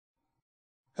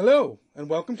Hello, and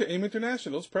welcome to AIM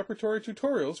International's preparatory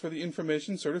tutorials for the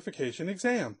Information Certification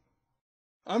exam.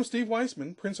 I'm Steve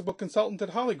Weissman, Principal Consultant at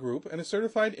Holly Group and a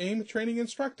certified AIM training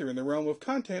instructor in the realm of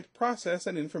content, process,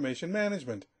 and information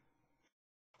management.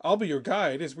 I'll be your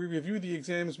guide as we review the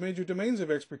exam's major domains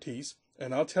of expertise,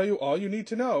 and I'll tell you all you need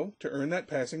to know to earn that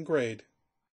passing grade.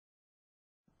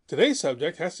 Today's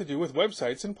subject has to do with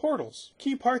websites and portals,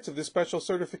 key parts of this special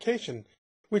certification,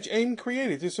 which AIM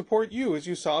created to support you as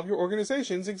you solve your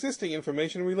organization's existing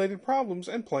information-related problems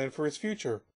and plan for its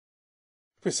future.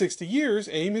 For 60 years,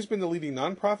 AIM has been the leading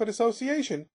nonprofit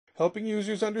association, helping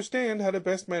users understand how to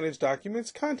best manage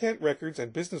documents, content, records,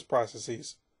 and business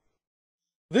processes.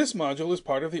 This module is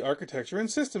part of the Architecture and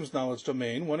Systems Knowledge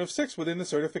domain, one of 6 within the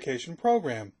certification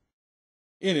program.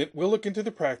 In it, we'll look into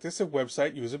the practice of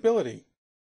website usability.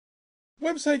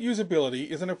 Website usability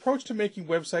is an approach to making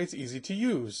websites easy to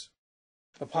use.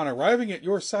 Upon arriving at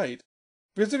your site,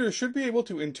 visitors should be able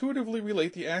to intuitively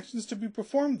relate the actions to be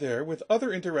performed there with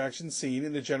other interactions seen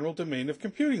in the general domain of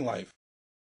computing life.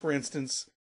 For instance,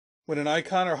 when an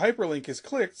icon or hyperlink is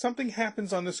clicked, something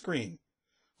happens on the screen.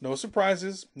 No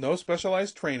surprises, no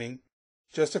specialized training,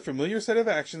 just a familiar set of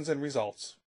actions and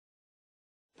results.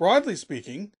 Broadly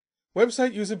speaking,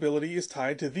 website usability is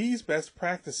tied to these best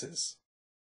practices.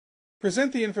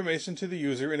 Present the information to the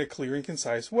user in a clear and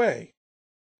concise way.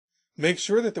 Make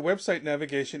sure that the website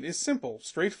navigation is simple,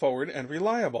 straightforward, and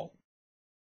reliable.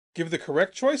 Give the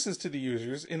correct choices to the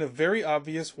users in a very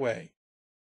obvious way.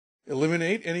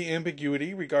 Eliminate any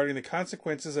ambiguity regarding the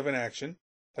consequences of an action,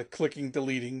 like clicking,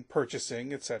 deleting,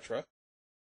 purchasing, etc.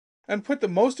 And put the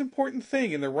most important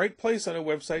thing in the right place on a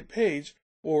website page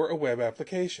or a web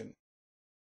application.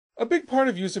 A big part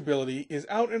of usability is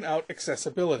out-and-out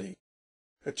accessibility,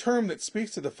 a term that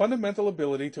speaks to the fundamental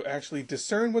ability to actually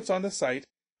discern what's on the site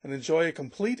and enjoy a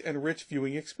complete and rich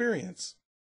viewing experience.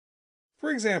 For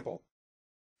example,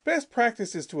 best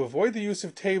practice is to avoid the use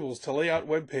of tables to lay out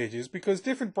web pages because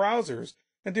different browsers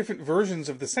and different versions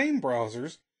of the same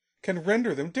browsers can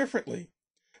render them differently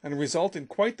and result in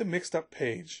quite the mixed-up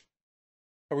page.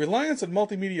 A reliance on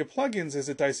multimedia plugins is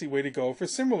a dicey way to go for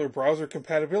similar browser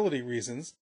compatibility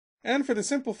reasons, and for the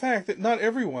simple fact that not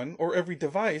everyone or every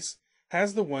device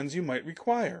has the ones you might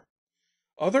require.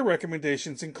 Other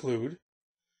recommendations include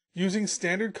using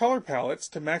standard color palettes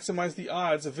to maximize the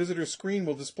odds a visitor's screen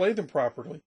will display them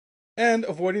properly, and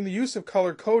avoiding the use of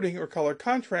color coding or color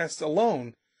contrasts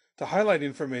alone to highlight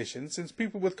information since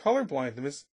people with color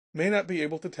blindness may not be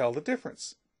able to tell the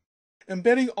difference.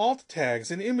 Embedding alt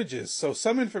tags in images so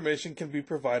some information can be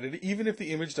provided even if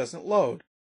the image doesn't load,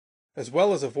 as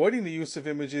well as avoiding the use of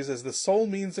images as the sole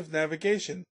means of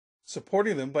navigation,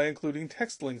 supporting them by including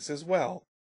text links as well.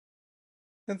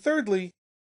 And thirdly,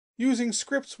 using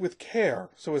scripts with care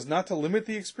so as not to limit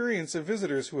the experience of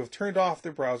visitors who have turned off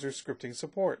their browser's scripting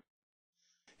support.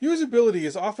 Usability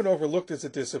is often overlooked as a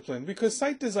discipline because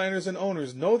site designers and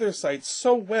owners know their sites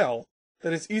so well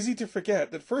that it's easy to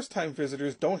forget that first-time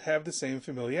visitors don't have the same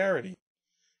familiarity.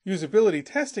 Usability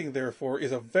testing, therefore,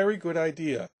 is a very good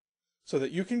idea so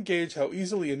that you can gauge how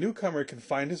easily a newcomer can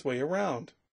find his way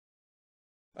around.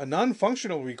 A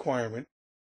non-functional requirement,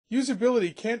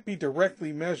 usability can't be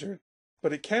directly measured,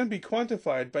 but it can be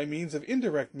quantified by means of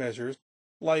indirect measures,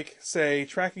 like, say,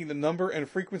 tracking the number and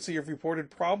frequency of reported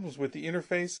problems with the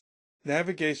interface,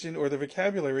 navigation, or the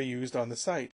vocabulary used on the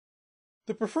site.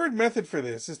 The preferred method for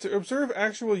this is to observe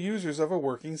actual users of a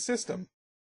working system.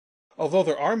 Although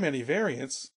there are many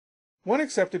variants, one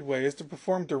accepted way is to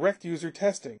perform direct user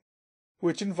testing,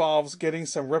 which involves getting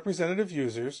some representative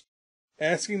users,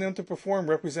 asking them to perform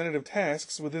representative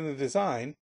tasks within the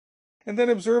design, and then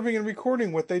observing and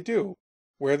recording what they do,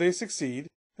 where they succeed,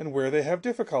 and where they have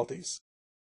difficulties.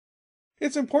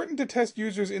 It's important to test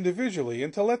users individually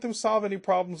and to let them solve any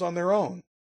problems on their own,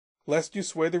 lest you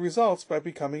sway the results by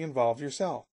becoming involved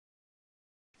yourself.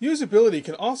 Usability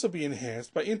can also be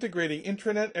enhanced by integrating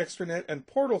intranet, extranet, and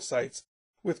portal sites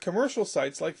with commercial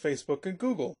sites like Facebook and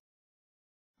Google.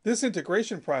 This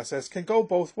integration process can go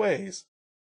both ways.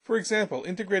 For example,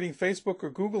 integrating Facebook or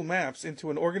Google Maps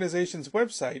into an organization's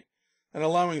website and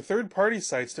allowing third-party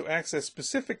sites to access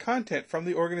specific content from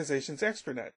the organization's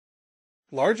extranet.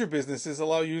 Larger businesses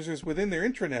allow users within their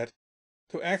intranet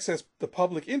to access the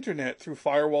public internet through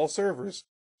firewall servers,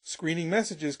 screening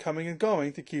messages coming and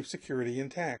going to keep security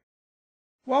intact.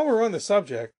 While we're on the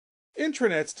subject,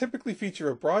 intranets typically feature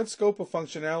a broad scope of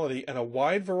functionality and a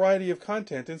wide variety of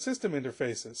content and system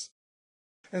interfaces,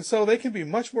 and so they can be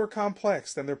much more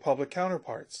complex than their public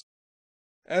counterparts.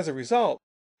 As a result,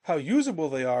 how usable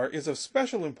they are is of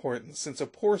special importance since a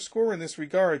poor score in this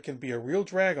regard can be a real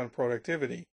drag on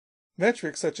productivity.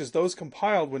 Metrics such as those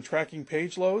compiled when tracking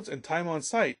page loads and time on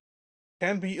site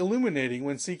can be illuminating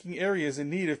when seeking areas in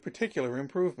need of particular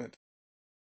improvement.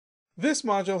 This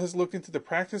module has looked into the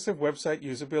practice of website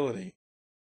usability.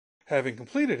 Having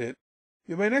completed it,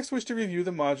 you may next wish to review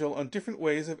the module on different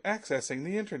ways of accessing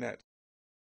the Internet.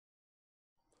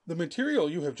 The material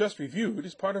you have just reviewed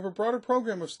is part of a broader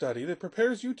program of study that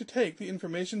prepares you to take the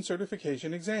Information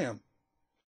Certification exam.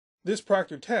 This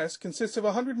proctored test consists of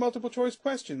 100 multiple-choice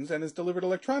questions and is delivered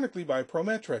electronically by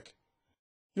Prometric.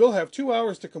 You'll have 2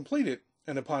 hours to complete it,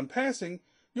 and upon passing,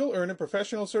 you'll earn a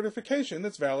professional certification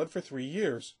that's valid for 3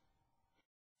 years.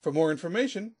 For more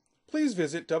information, please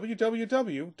visit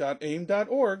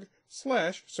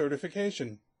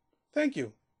www.aim.org/certification. Thank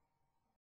you.